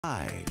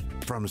Live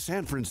from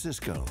San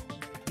Francisco,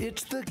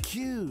 it's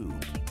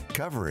theCUBE,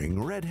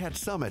 covering Red Hat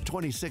Summit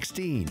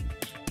 2016.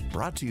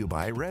 Brought to you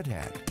by Red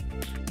Hat.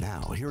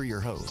 Now, here are your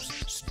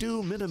hosts,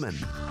 Stu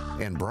Miniman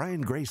and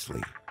Brian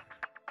Gracely.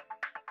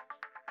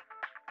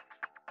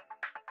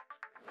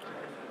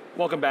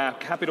 Welcome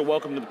back. Happy to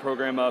welcome to the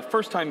program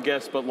first-time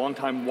guest, but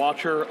long-time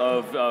watcher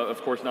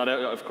of course, not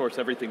of course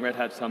everything Red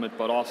Hat Summit,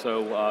 but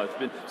also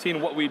been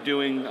seeing what we're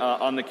doing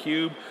on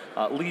theCUBE.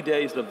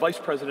 Leigh is the Vice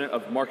President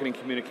of Marketing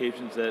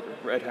Communications at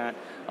Red Hat.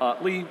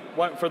 Leigh,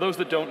 for those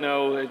that don't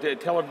know,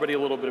 tell everybody a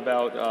little bit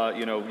about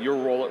your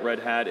role at Red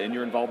Hat and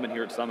your involvement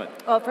here at Summit.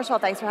 Well, first of all,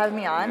 thanks for having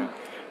me on.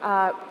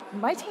 Yeah.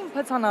 My team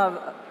puts on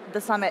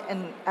the Summit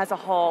as a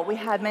whole. We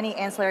had many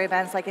ancillary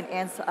events like an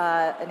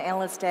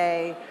Analyst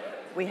Day.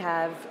 We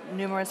have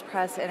numerous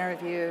press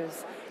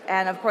interviews,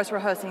 and of course we're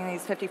hosting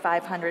these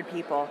 5,500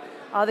 people.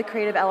 All the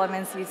creative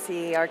elements you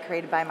see are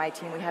created by my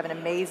team. We have an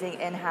amazing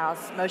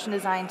in-house motion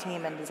design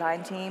team and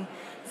design team.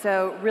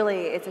 So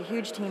really, it's a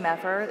huge team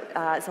effort.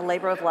 It's a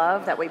labor of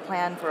love that we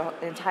plan for an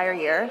entire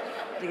year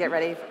to get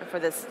ready for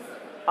this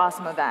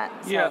awesome event.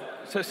 Yeah,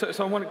 so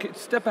I want to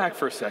step back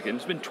for a second.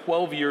 It's been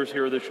 12 years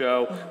here at the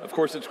show. Mm-hmm. Of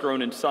course, it's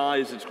grown in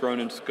size, it's grown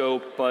in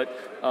scope, but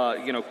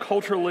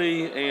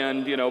culturally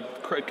and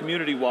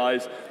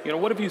community-wise,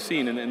 what have you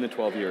seen in the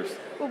 12 years?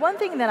 Well, one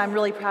thing that I'm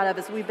really proud of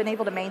is we've been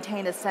able to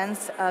maintain a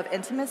sense of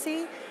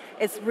intimacy.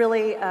 It's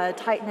really a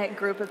tight-knit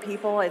group of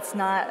people. It's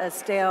not a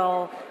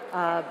stale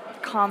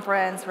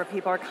conference where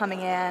people are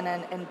coming in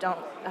and don't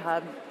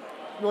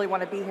really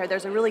want to be here.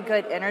 There's a really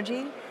good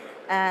energy.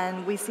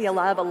 And we see a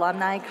lot of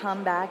alumni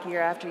come back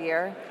year after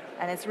year,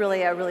 and it's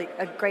really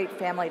a great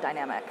family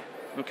dynamic.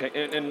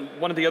 Okay, and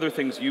one of the other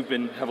things you've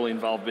been heavily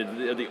involved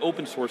with, the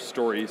open source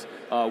stories.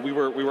 We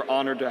were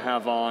honored to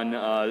have on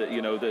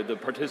the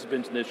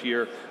participants this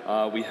year.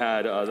 We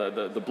had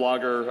the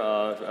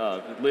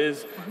blogger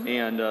Liz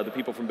and the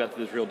people from Beth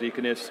Israel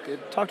Deaconess.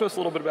 Talk to us a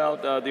little bit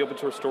about the open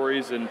source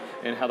stories and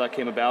how that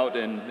came about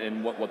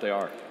and what they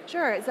are.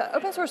 Sure, so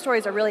open source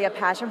stories are really a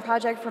passion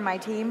project for my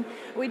team.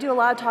 We do a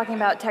lot of talking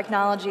about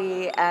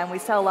technology and we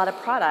sell a lot of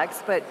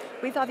products, but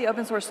we thought the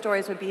open source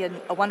stories would be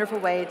a wonderful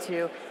way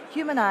to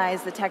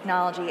humanize the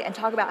technology and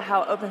talk about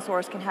how open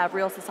source can have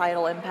real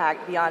societal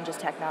impact beyond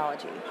just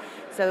technology.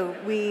 So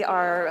we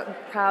are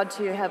proud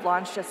to have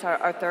launched just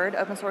our third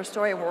open source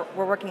story, and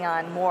we're working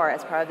on more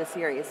as part of the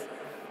series.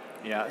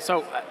 Yeah,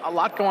 so a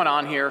lot going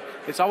on here.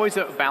 It's always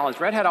a balance.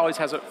 Red Hat always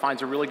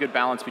finds a really good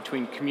balance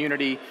between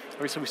community.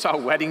 So we saw a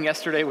wedding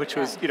yesterday, which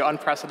was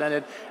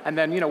unprecedented, and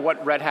then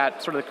what Red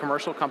Hat, sort of the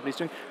commercial companies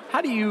doing.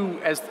 How do you,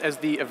 as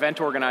the event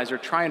organizer,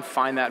 try and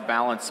find that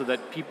balance so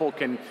that people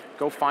can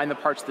go find the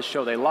parts of the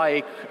show they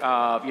like?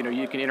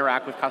 You can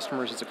interact with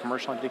customers as a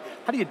commercial entity.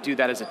 How do you do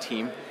that as a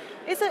team?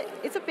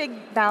 It's a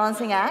big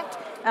balancing act.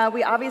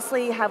 We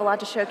obviously have a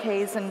lot to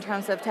showcase in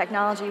terms of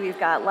technology. We've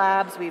got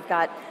labs, we've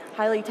got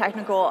highly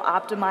technical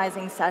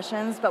optimizing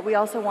sessions, but we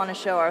also want to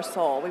show our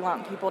soul. We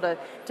want people to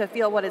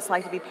feel what it's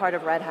like to be part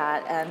of Red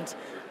Hat,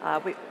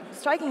 and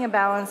striking a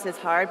balance is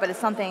hard, but it's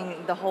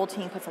something the whole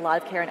team puts a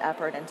lot of care and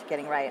effort into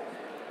getting right.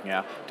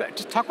 Yeah,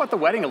 just talk about the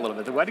wedding a little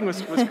bit. The wedding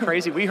was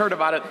crazy. We heard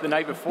about it the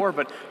night before,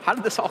 but how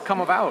did this all come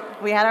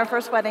about? We had our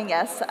first wedding,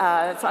 yes.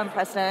 It's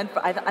unprecedented.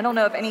 I don't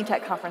know if any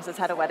tech conference has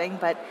had a wedding,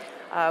 but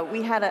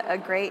we had a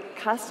great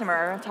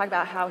customer talk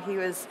about how he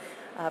was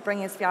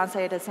bringing his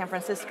fiancée to San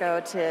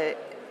Francisco to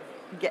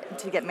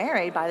get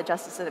married by the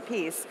Justice of the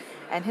Peace,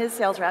 and his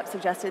sales rep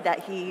suggested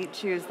that he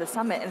choose the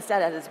Summit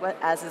instead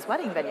as his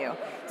wedding venue.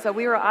 So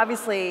we were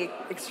obviously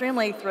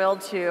extremely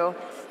thrilled to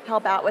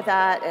help out with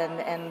that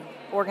and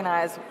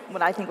organize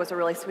what I think was a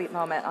really sweet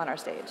moment on our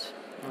stage.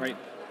 All right.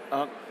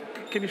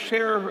 Can you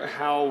share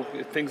how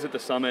things at the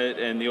Summit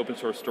and the open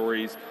source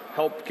stories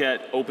help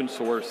get open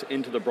source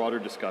into the broader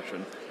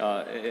discussion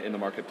in the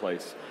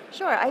marketplace?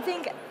 Sure, I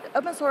think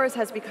open source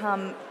has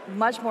become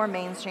much more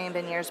mainstream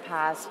in years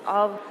past.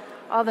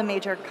 All the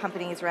major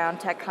companies around,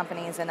 tech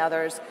companies and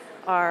others,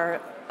 are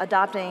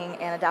adapting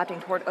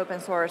toward open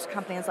source.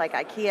 Companies like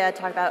IKEA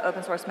talk about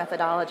open source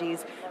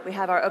methodologies. We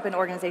have our open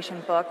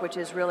organization book, which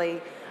is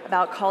really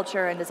about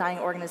culture and designing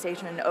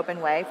organization in an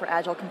open way for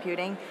agile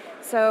computing.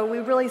 So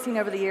we've really seen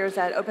over the years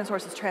that open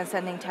source is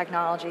transcending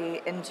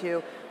technology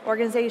into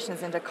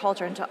organizations, into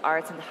culture, into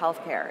arts, into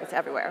healthcare. It's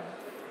everywhere.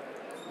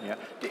 Yeah.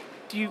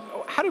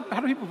 How do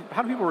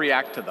people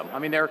react to them? I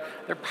mean, they're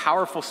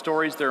powerful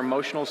stories, they're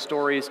emotional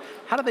stories.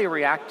 How do they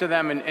react to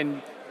them?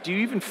 And do you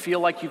even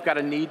feel like you've got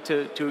a need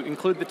to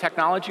include the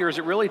technology, or is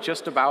it really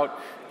just about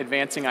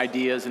advancing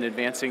ideas and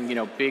advancing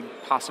big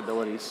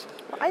possibilities?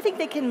 I think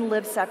they can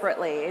live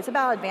separately. It's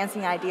about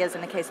advancing ideas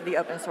in the case of the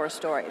open source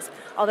stories,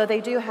 although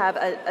they do have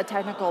a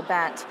technical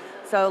bent.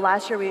 So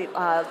last year we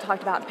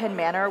talked about Penn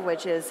Manor,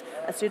 which is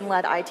a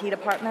student-led IT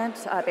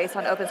department based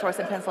on open source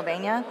in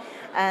Pennsylvania.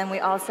 And we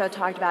also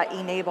talked about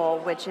Enable,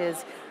 which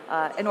is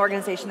an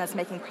organization that's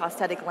making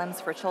prosthetic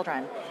limbs for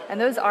children. And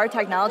those are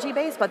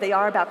technology-based, but they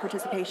are about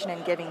participation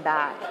and giving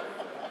back.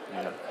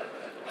 Yeah.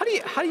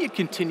 How do you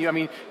continue? I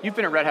mean, you've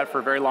been at Red Hat for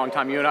a very long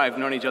time. You and I have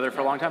known each other for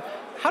a long time.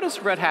 how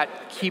does Red Hat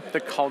keep the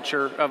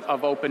culture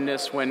of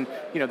openness when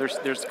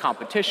there's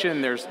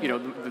competition, there's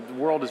the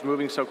world is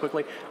moving so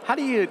quickly? How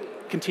do you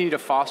continue to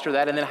foster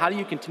that, and then how do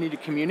you continue to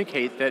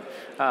communicate that,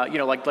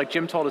 like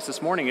Jim told us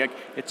this morning,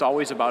 it's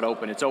always about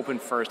open, it's open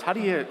first. How do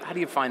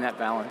you find that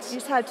balance? You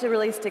just have to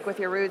really stick with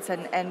your roots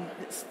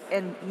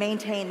and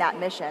maintain that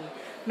mission.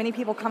 Many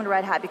people come to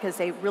Red Hat because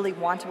they really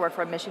want to work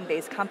for a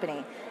mission-based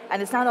company.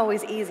 And it's not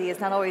always easy. It's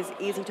not always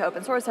easy to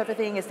open source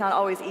everything. It's not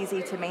always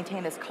easy to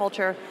maintain this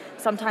culture.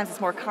 Sometimes it's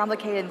more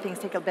complicated and things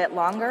take a bit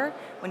longer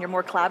when you're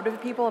more collaborative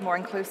with people and more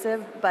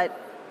inclusive. But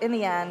in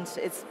the end,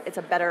 it's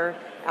a better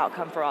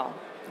outcome for all.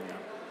 Yeah.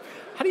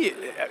 How do you?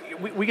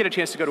 We get a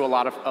chance to go to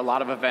a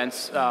lot of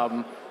events.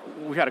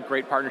 We've had a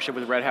great partnership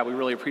with Red Hat. We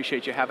really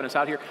appreciate you having us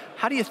out here.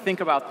 How do you think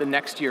about the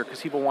next year?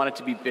 Because people want it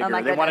to be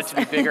bigger. They want it to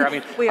be bigger. I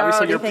mean,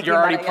 obviously you're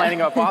already planning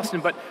about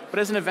Boston, but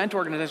as an event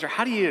organizer,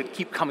 how do you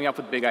keep coming up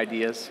with big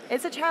ideas?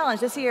 It's a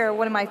challenge. This year,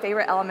 one of my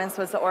favorite elements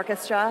was the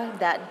orchestra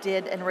that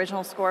did an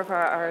original score for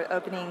our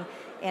opening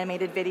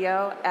animated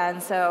video.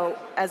 And so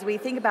as we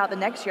think about the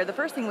next year, the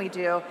first thing we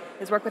do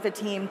is work with a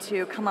team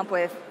to come up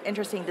with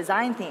interesting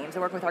design themes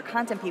and work with our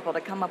content people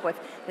to come up with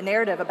the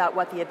narrative about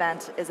what the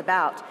event is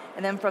about.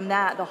 And then from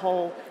that, the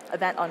whole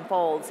event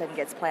unfolds and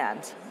gets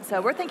planned.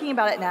 So we're thinking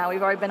about it now.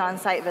 We've already been on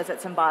site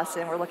visits in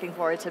Boston. We're looking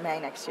forward to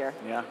May next year.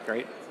 Yeah,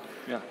 great.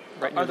 Yeah.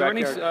 Are there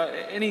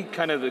any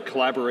kind of the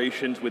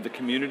collaborations with the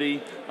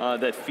community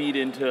that feed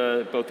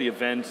into both the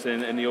events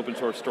and the open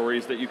source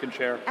stories that you can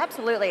share?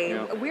 Absolutely.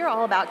 Yeah. We're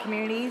all about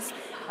communities.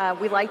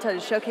 We like to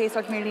showcase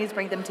our communities,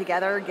 bring them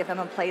together, give them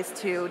a place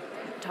to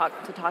talk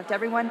to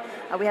everyone.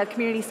 We have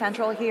Community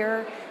Central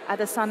here at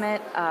the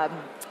summit.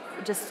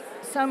 Just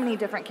so many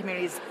different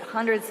communities,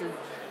 hundreds of,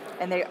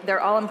 and they're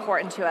all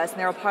important to us, and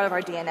they're a part of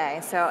our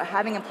DNA. So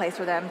having a place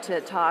for them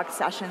to talk,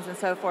 sessions and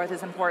so forth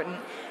is important.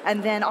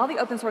 And then all the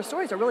open source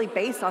stories are really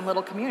based on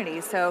little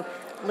communities. So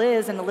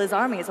Liz and the Liz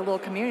Army is a little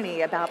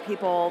community about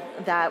people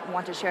that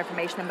want to share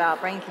information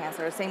about brain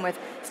cancer. Same with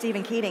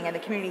Stephen Keating and the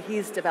community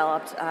he's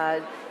developed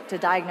to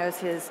diagnose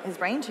his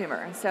brain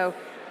tumor. So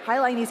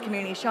highlighting these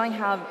communities, showing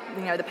how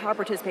the power of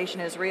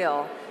participation is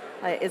real,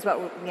 is what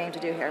we aim to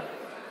do here.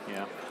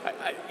 Yeah,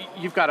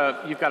 you've got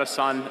a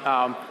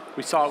son.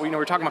 We saw, we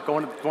were talking about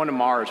going to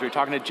Mars. We were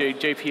talking to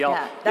JPL.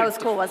 Yeah, that was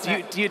cool, wasn't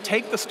it? Do you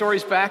take the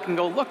stories back and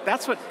go, look,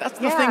 that's the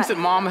things that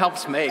mom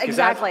helps make?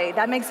 Exactly,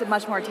 that makes it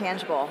much more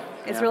tangible.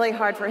 It's really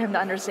hard for him to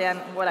understand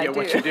what I do.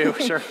 What you do,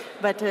 sure.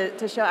 But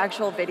to show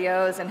actual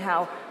videos and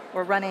how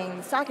we're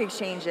running stock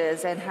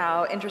exchanges and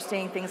how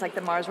interesting things like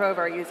the Mars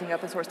rover are using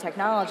open source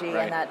technology,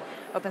 and that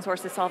open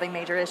source is solving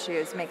major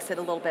issues makes it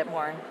a little bit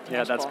more tangible.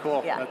 Yeah, that's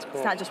cool. Yeah, that's cool.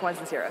 It's not just ones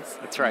and zeros.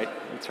 That's right.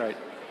 That's right.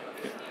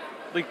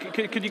 Leigh,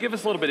 could you give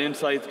us a little bit of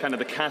insight, kind of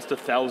the cast of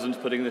thousands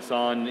putting this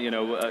on?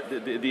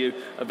 The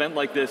event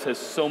like this has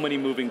so many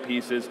moving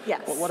pieces.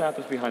 Yes. What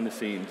happens behind the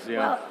scenes?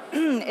 Yeah.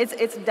 Well,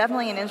 it's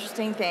definitely an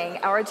interesting thing.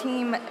 Our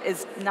team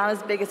is not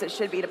as big as it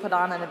should be to put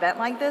on an event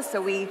like this,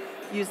 so we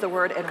use the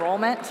word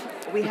enrollment.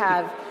 We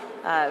have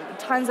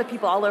tons of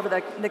people all over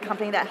the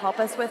company that help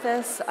us with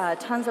this.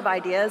 Tons of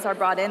ideas are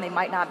brought in. They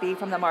might not be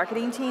from the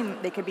marketing team.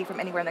 They could be from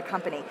anywhere in the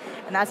company.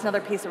 And that's another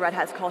piece of Red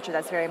Hat's culture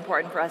that's very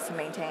important for us to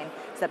maintain,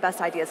 is that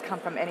best ideas come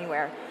from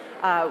anywhere.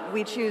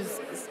 We choose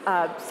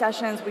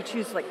sessions. We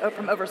choose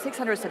from over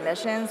 600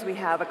 submissions. We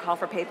have a call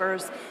for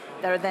papers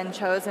that are then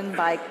chosen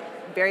by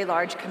very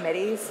large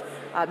committees.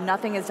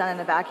 Nothing is done in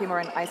a vacuum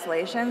or in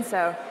isolation.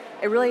 So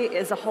it really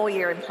is a whole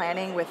year in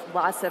planning with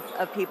lots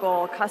of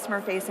people,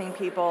 customer-facing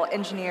people,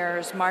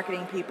 engineers,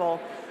 marketing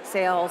people,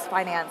 sales,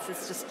 finance.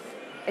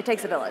 It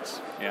takes a village.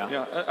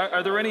 Yeah.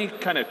 Are there any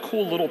kind of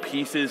cool little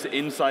pieces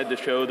inside the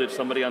show that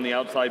somebody on the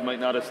outside might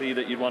not have seen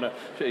that you'd want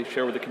to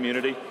share with the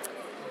community?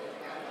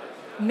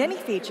 Many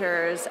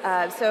features.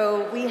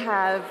 So we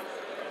have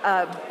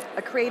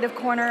a creative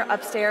corner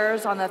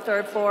upstairs on the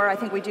third floor. I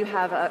think we do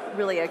have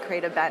really a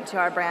creative bent to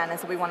our brand, and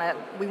so we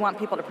want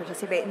people to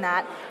participate in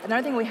that.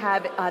 Another thing we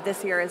have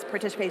this year is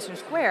Participation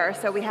Square.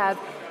 So we have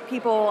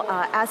people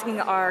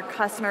asking our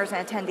customers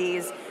and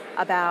attendees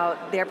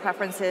about their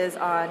preferences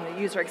on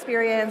user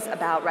experience,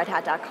 about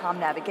redhat.com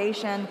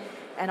navigation,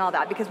 and all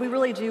that, because we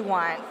really do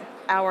want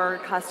our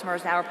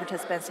customers and our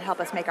participants to help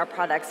us make our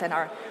products and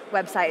our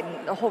website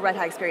and the whole Red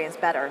Hat experience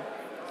better.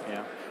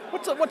 Yeah.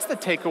 What's the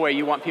takeaway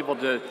you want people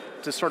to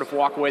sort of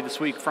walk away this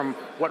week from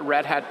what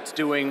Red Hat's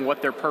doing,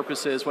 what their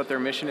purpose is, what their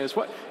mission is?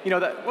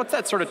 What's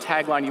that sort of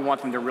tagline you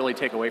want them to really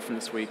take away from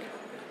this week?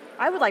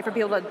 I would like for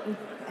people to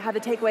have the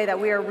takeaway that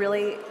we are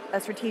really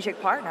a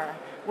strategic partner,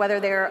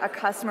 whether they're a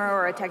customer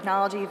or a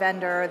technology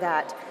vendor,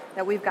 that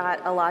we've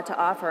got a lot to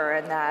offer,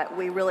 and that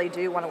we really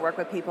do want to work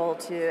with people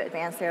to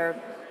advance their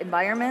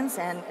environments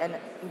and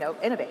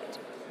innovate.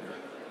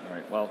 All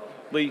right. Well,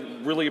 Leigh,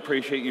 really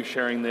appreciate you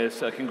sharing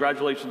this.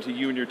 Congratulations to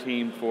you and your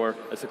team for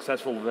a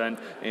successful event,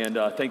 and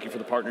thank you for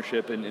the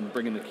partnership and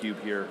bringing theCUBE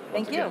here.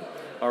 Thank you.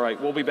 All right,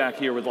 we'll be back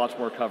here with lots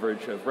more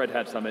coverage of Red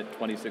Hat Summit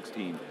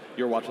 2016.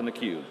 You're watching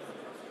theCUBE.